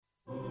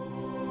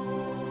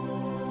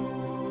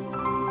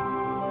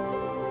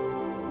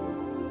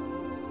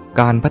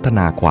การพัฒน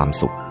าความ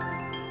สุข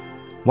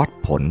วัด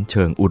ผลเ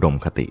ชิงอุดม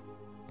คติ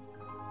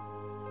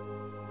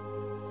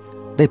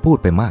ได้พูด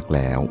ไปมากแ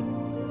ล้ว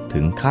ถึ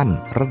งขั้น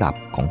ระดับ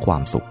ของควา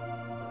มสุข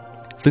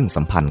ซึ่ง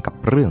สัมพันธ์กับ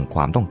เรื่องคว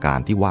ามต้องการ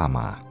ที่ว่าม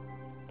า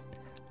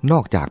นอ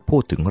กจากพู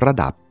ดถึงระ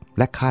ดับแ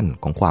ละขั้น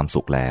ของความ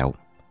สุขแล้ว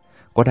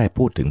ก็ได้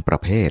พูดถึงประ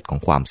เภทของ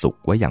ความสุข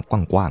ไว้อย่าง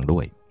กว้างๆด้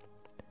วย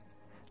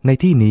ใน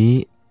ที่นี้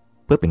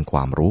เพื่อเป็นคว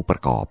ามรู้ปร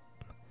ะกอบ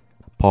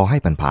พอให้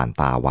ผ่าน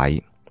ๆตาไว้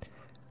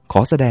ข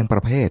อแสดงปร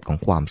ะเภทของ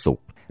ความสุ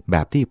ขแบ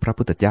บที่พระ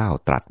พุทธเจ้า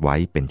ตรัสไว้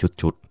เป็น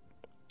ชุด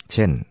ๆเ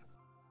ช่น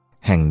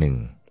แห่งหนึ่ง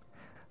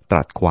ต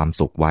รัสความ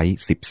สุขไว้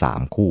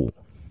13คู่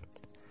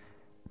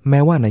แม้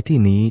ว่าในที่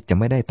นี้จะ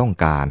ไม่ได้ต้อง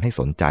การให้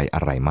สนใจอ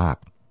ะไรมาก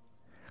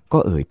ก็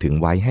เอ่ยถึง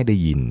ไว้ให้ได้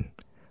ยิน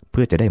เ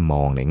พื่อจะได้ม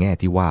องในแง่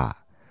ที่ว่า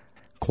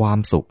ความ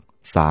สุข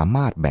สาม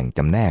ารถแบ่งจ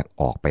ำแนก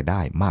ออกไปไ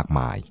ด้มากม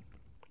าย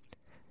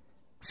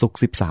สุข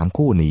13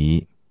คู่นี้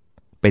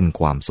เป็น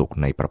ความสุข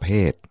ในประเภ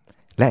ท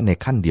และใน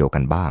ขั้นเดียว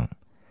กันบ้าง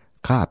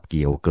คาบเ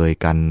กี่ยวเกย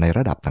กันในร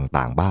ะดับ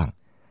ต่างๆบ้าง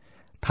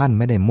ท่านไ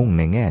ม่ได้มุ่งใ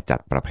นแง่จัด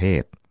ประเภ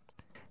ท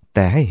แ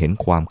ต่ให้เห็น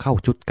ความเข้า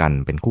ชุดกัน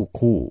เป็น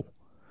คู่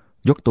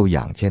ๆยกตัวอ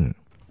ย่างเช่น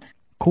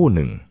คู่ห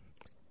นึ่ง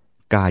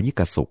กายิ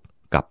กสุข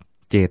กับ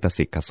เจต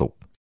สิกสุข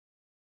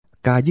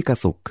กายิก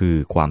สุขคือ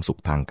ความสุ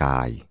ขทางก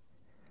าย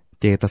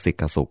เจตสิ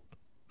กสุข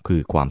คื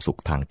อความสุข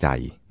ทางใจ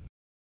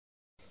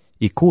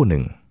อีกคู่ห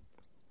นึ่ง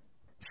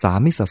สา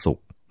มิสสุ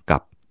ขกั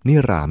บนิ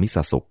รามิส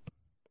สุข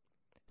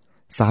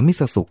สามิ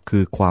สสุขคื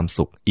อความ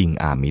สุขอิง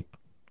อามิตร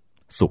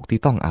สุขที่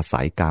ต้องอา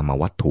ศัยกาม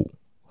วัตถุ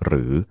ห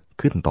รือ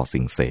ขึ้นต่อ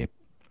สิ่งเสพ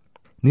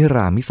นิร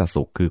ามิส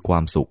สุขคือควา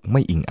มสุขไ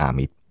ม่อิงอา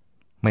มิตร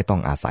ไม่ต้อ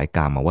งอาศัยก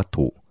ามวัต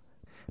ถุ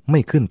ไม่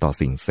ขึ้นต่อ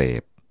สิ่งเส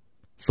พ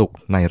สุข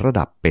ในระ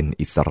ดับเป็น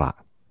อิสระ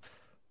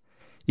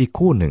อีก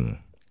คู่หนึ่ง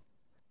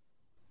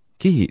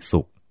คิหิ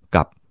สุข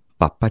กับ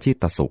ปัปปชิ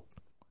ตสุข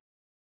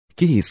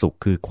คิหิสุข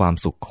คือความ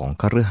สุขของ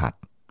คฤหัส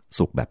ถ์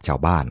สุขแบบชาว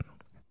บ้าน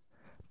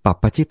ปัป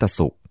ปชิต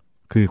สุข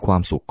คือควา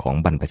มสุขของ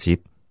บรรพชิ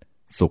ต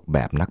สุขแบ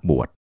บนักบ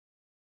วช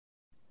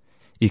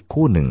อีก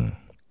คู่หนึ่ง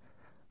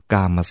ก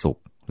ามสุข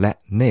และ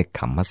เนก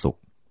ขัมมสุข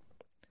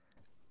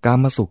กา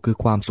มสุขคือ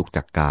ความสุขจ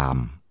ากกาม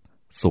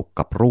สุข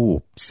กับรู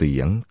ปเสี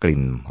ยงกลิ่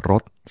นร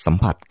สสัม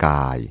ผัสก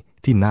าย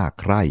ที่น่า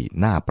ใคร่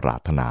น่าปรา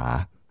รถนา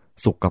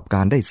สุขกับก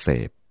ารได้เส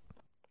พ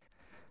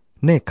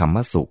เนกขัมม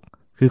สุข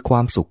คือคว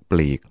ามสุขป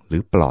ลีกหรื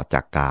อปลอดจ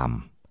ากกาม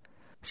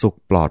สุข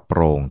ปลอดโป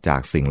ร่งจา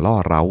กสิ่งล่อ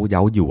เร้าเย้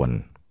ายวน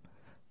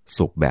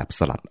สุขแบบส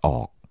ลัดอ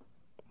อก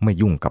ไม่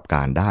ยุ่งกับก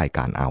ารได้ก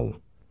ารเอา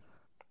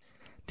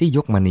ที่ย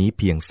กมานี้เ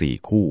พียง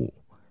4คู่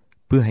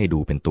เพื่อให้ดู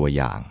เป็นตัวอ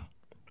ย่าง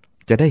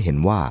จะได้เห็น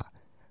ว่า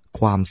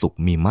ความสุข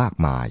มีมาก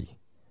มาย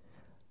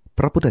พ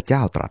ระพุทธเจ้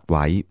าตรัสไ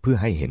ว้เพื่อ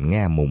ให้เห็นแ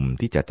ง่มุม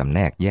ที่จะจำแน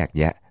กแยก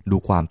แยะดู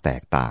ความแต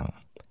กต่าง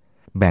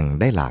แบ่ง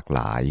ได้หลากห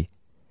ลาย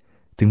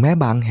ถึงแม้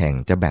บางแห่ง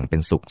จะแบ่งเป็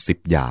นสุข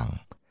10อย่าง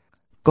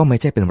ก็ไม่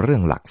ใช่เป็นเรื่อ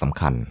งหลักสำ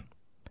คัญ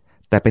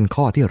แต่เป็น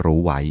ข้อที่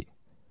รู้ไว้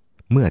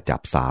เมื่อจั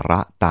บสาระ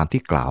ตาม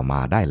ที่กล่าวมา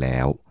ได้แล้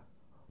ว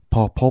พ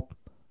อพบ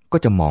ก็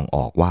จะมองอ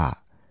อกว่า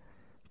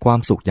ความ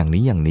สุขอย่าง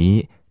นี้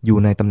อยู่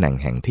ในตำแหน่ง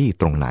แห่งที่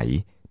ตรงไหน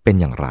เป็น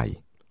อย่างไร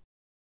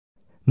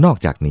นอก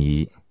จากนี้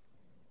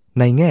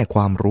ในแง่ค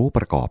วามรู้ป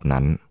ระกอบ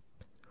นั้น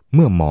เ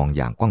มื่อมองอ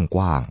ย่างก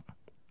ว้าง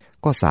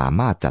ๆก็สา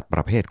มารถจัดป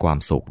ระเภทความ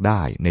สุขไ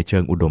ด้ในเชิ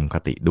งอุดมค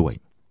ติด้วย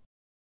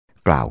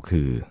กล่าว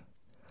คือ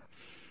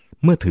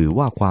เมื่อถือ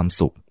ว่าความ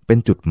สุขเป็น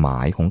จุดหมา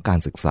ยของการ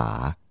ศึกษา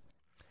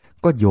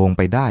ก็โยงไ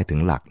ปได้ถึง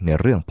หลักใน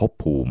เรื่องภพ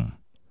ภูมิ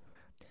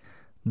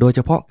โดยเฉ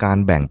พาะการ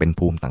แบ่งเป็น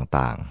ภูมิ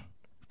ต่าง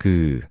ๆคื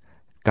อ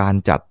การ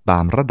จัดตา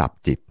มระดับ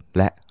จิตแ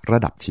ละระ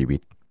ดับชีวิ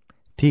ต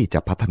ที่จะ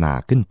พัฒนา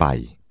ขึ้นไป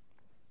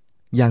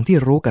อย่างที่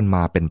รู้กันม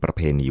าเป็นประเ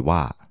พณีว่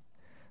า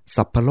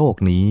สัพพโลก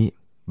นี้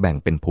แบ่ง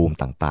เป็นภูมิ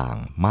ต่าง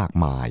ๆมาก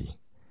มาย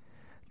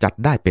จัด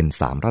ได้เป็น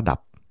3ระดับ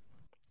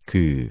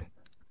คือ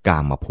กา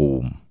มภู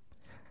มิ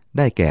ไ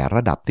ด้แก่ร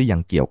ะดับที่ยั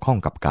งเกี่ยวข้อง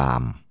กับกา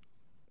ม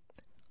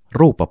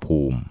รูป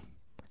ภูมิ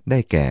ได้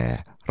แก่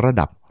ระ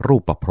ดับรู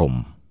ปพรหม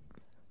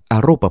อ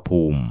รูป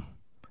ภูมิ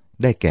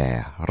ได้แก่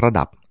ระ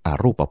ดับอ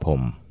รูปพรห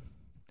ม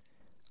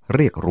เ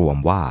รียกรวม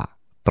ว่า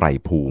ไตร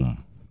ภูมิ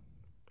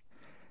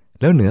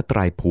แล้วเหนือไตร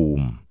ภู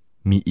มิ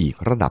มีอีก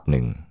ระดับห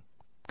นึ่ง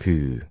คื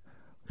อ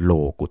โล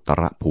กุต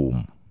ระภู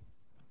มิ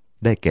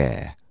ได้แก่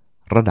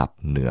ระดับ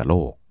เหนือโล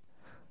ก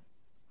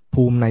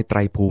ภูมิในไตร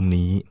ภูมิ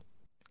นี้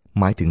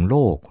หมายถึงโล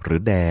กหรื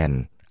อแดน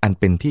อัน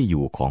เป็นที่อ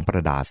ยู่ของปร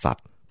ะดาสัต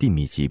ว์ที่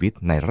มีชีวิต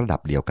ในระดับ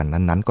เดียวกัน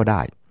นั้นๆก็ไ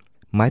ด้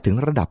หมายถึง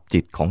ระดับจิ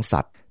ตของ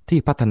สัตว์ที่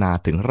พัฒนา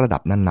ถึงระดั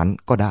บนั้น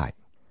ๆก็ได้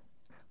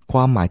คว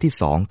ามหมายที่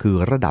2คือ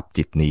ระดับ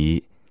จิตนี้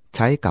ใ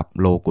ช้กับ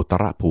โลกุต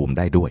ระภูมิไ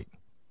ด้ด้วย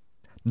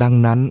ดัง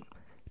นั้น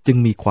จึง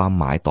มีความ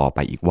หมายต่อไป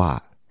อีกว่า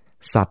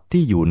สัตว์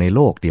ที่อยู่ในโ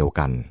ลกเดียว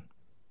กัน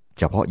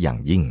เฉพาะอย่าง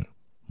ยิ่ง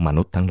ม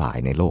นุษย์ทั้งหลาย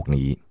ในโลก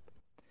นี้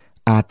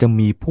อาจจะ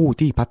มีผู้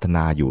ที่พัฒน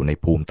าอยู่ใน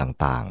ภูมิ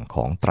ต่างๆข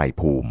องไตร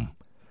ภูมิ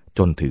จ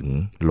นถึง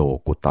โล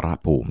กุตระ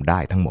ภูมิได้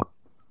ทั้งหมด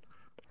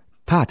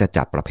ถ้าจะ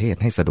จัดประเภท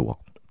ให้สะดวก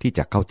ที่จ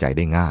ะเข้าใจไ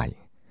ด้ง่าย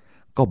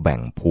ก็แบ่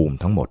งภูมิ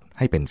ทั้งหมดใ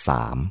ห้เป็น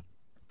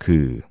3คื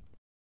อ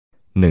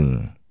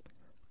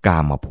 1. กา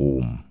มภู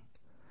มิ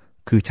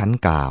คือชั้น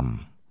กาม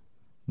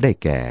ได้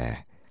แก่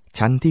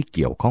ชั้นที่เ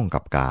กี่ยวข้องกั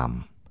บกาม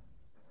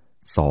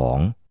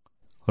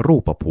 2. รู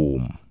ปภู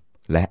มิ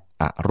และ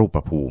อรูป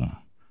ภูมิ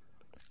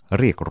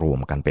เรียกรวม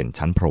กันเป็น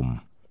ชั้นพรหม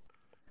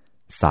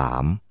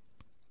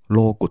 3. โล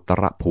กุต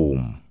ระภู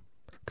มิ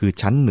คือ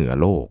ชั้นเหนือ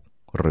โลก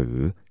หรือ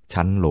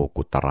ชั้นโล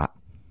กุตระ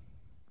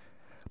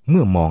เ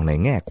มื่อมองใน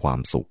แง่ความ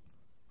สุข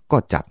ก็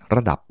จัดร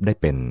ะดับได้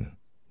เป็น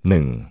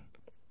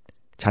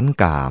 1. ชั้น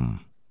กาม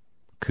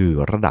คือ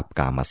ระดับ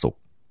กามสุข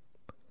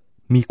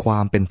มีควา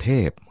มเป็นเท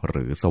พห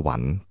รือสวร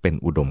รค์เป็น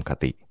อุดมค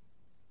ติ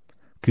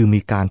คือมี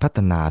การพัฒ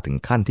นาถึง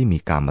ขั้นที่มี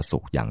กามสุ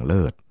ขอย่างเ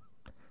ลิศ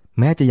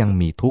แม้จะยัง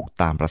มีทุกข์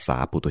ตามประสา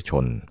ปุถุช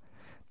น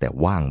แต่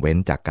ว่างเว้น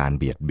จากการ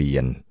เบียดเบีย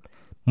น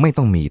ไม่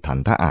ต้องมีทัน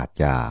ทอาท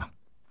ยา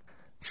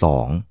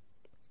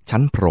 2. ชั้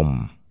นพรหม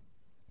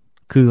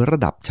คือระ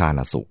ดับฌาน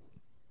สุข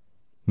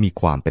มี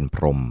ความเป็นพ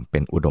รหมเป็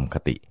นอุดมค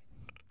ติ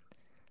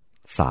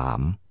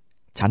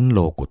 3. ชั้นโล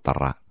กุต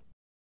ระ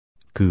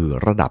คือ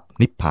ระดับ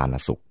นิพพาน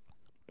สุข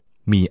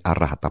มีอ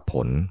รหัตผ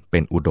ลเป็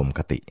นอุดมค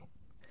ติ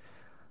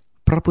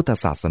พระพุทธ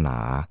ศาสนา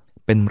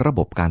เป็นระบ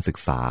บการศึก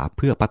ษาเ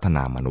พื่อพัฒน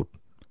ามนุษย์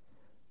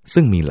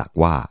ซึ่งมีหลัก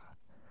ว่า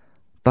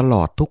ตล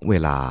อดทุกเว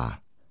ลา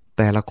แ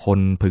ต่ละคน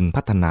พึง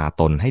พัฒนา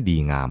ตนให้ดี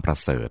งามประ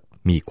เสริฐ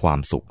มีความ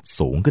สุข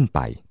สูงขึ้นไป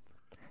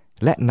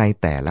และใน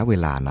แต่ละเว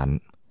ลานั้น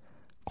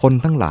คน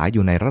ทั้งหลายอ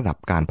ยู่ในระดับ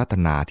การพัฒ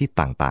นาที่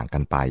ต่างๆกั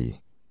นไป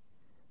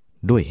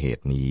ด้วยเห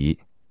ตุนี้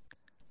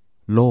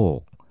โลก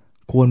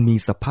ควรมี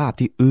สภาพ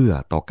ที่เอื้อ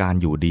ต่อการ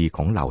อยู่ดีข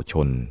องเหล่าช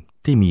น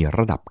ที่มีร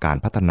ะดับการ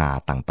พัฒนา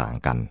ต่าง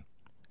ๆกัน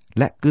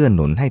และเกื้อห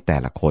นุนให้แต่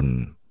ละคน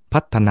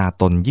พัฒนา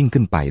ตนยิ่ง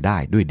ขึ้นไปได้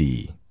ด้วยดี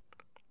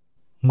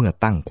เมื่อ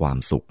ตั้งความ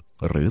สุข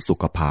หรือสุ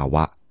ขภาว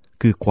ะ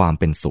คือความ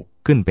เป็นสุข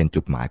ขึ้นเป็น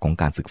จุดหมายของ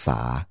การศึกษา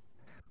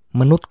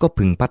มนุษย์ก็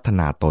พึงพัฒ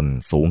นาตน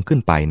สูงขึ้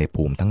นไปใน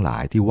ภูมิทั้งหลา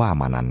ยที่ว่า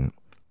มานั้น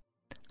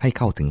ให้เ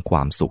ข้าถึงคว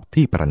ามสุข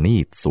ที่ประณี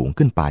ตสูง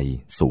ขึ้นไป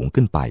สูง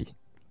ขึ้นไป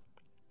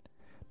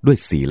ด้วย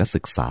ศีล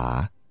ศึกษา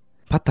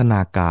พัฒนา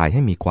กายใ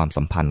ห้มีความ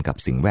สัมพันธ์กับ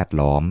สิ่งแวด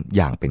ล้อมอ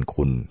ย่างเป็น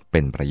คุณเป็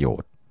นประโย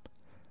ชน์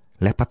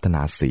และพัฒน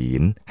าศี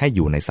ลให้อ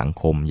ยู่ในสัง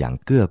คมอย่าง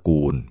เกื้อ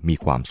กูลมี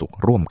ความสุข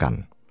ร่วมกัน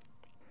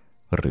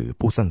หรือ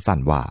พูดสั้น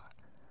ๆว่า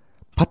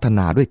พัฒน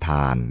าด้วยท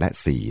านและ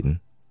ศีล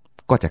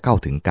ก็จะเข้า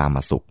ถึงกาม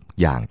สุข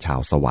อย่างชาว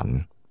สวรรค์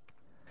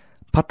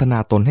พัฒนา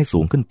ตนให้สู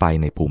งขึ้นไป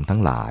ในภูมิทั้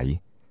งหลาย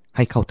ใ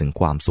ห้เข้าถึง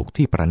ความสุข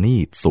ที่ประณี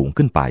ตสูง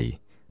ขึ้นไป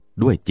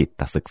ด้วยจิต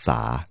ศึกษ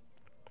า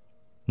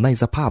ใน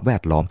สภาพแว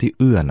ดล้อมที่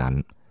เอื้อนั้น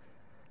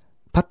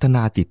พัฒน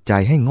าจิตใจ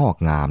ให้งอก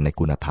งามใน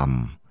คุณธรรม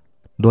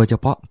โดยเฉ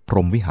พาะพร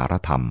หมวิหาร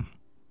ธรรม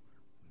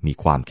มี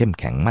ความเข้ม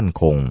แข็งมั่น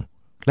คง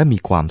และมี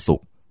ความสุ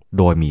ข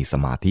โดยมีส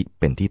มาธิ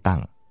เป็นที่ตั้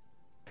ง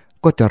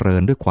ก็เจริ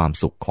ญด้วยความ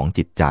สุขของ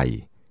จิตใจ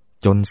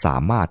จนสา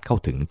มารถเข้า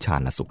ถึงฌา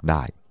นสุขไ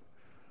ด้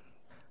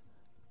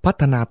พั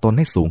ฒนาตนใ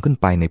ห้สูงขึ้น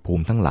ไปในภู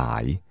มิทั้งหลา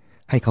ย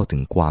ให้เข้าถึ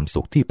งความ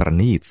สุขที่ประ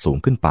ณีตสูง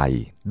ขึ้นไป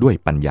ด้วย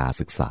ปัญญา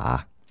ศึกษา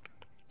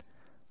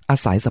อา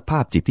ศัยสภา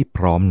พจิตที่พ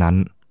ร้อมนั้น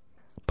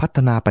พัฒ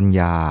นาปัญ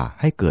ญา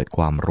ให้เกิดค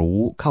วามรู้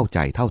เข้าใจ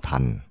เท่าทั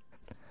น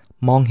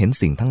มองเห็น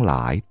สิ่งทั้งหล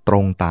ายตร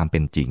งตามเป็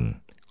นจริง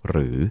ห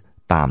รือ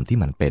ตามที่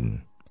มันเป็น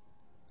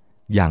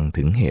ยัง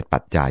ถึงเหตุปั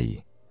จจัย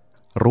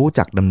รู้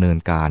จักดำเนิน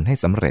การให้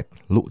สำเร็จ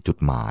ลุจุด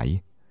หมาย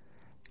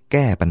แ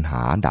ก้ปัญห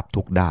าดับ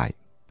ทุกข์ได้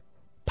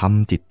ท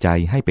ำจิตใจ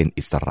ให้เป็น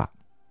อิสระ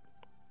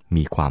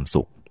มีความ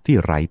สุขที่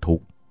ไร้ทุก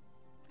ข์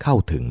เข้า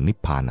ถึงนิพ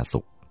พาน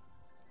สุข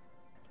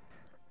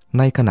ใ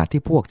นขณะ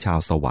ที่พวกชาว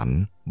สวรร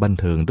ค์บัน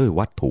เทิงด้วย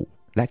วัตถุ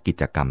และกิ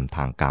จกรรมท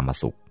างกาม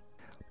สุข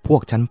พว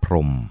กชั้นพร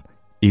หม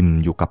อิ่ม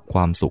อยู่กับคว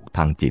ามสุขท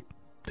างจิต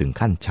ถึง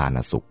ขั้นฌาน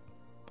สุข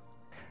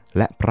แ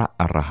ละพระ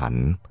อรหัน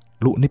ต์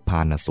ลุนิพพา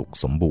นสุข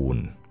สมบูร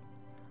ณ์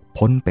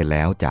พ้นไปแ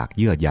ล้วจากเ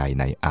ยื่อใย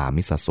ในอา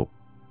มิสสุข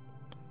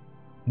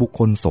บุคค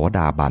ลโสด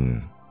าบัน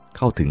เ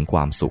ข้าถึงคว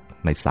ามสุข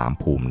ในสาม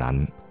ภูมินั้น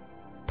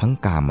ทั้ง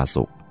กาม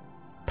สุข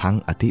ทั้ง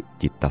อธิ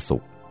จิตตสุ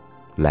ข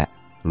และ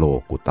โล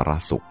กุตระ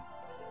สุข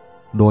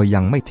โดยยั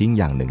งไม่ทิ้ง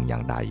อย่างหนึ่งอย่า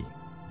งใด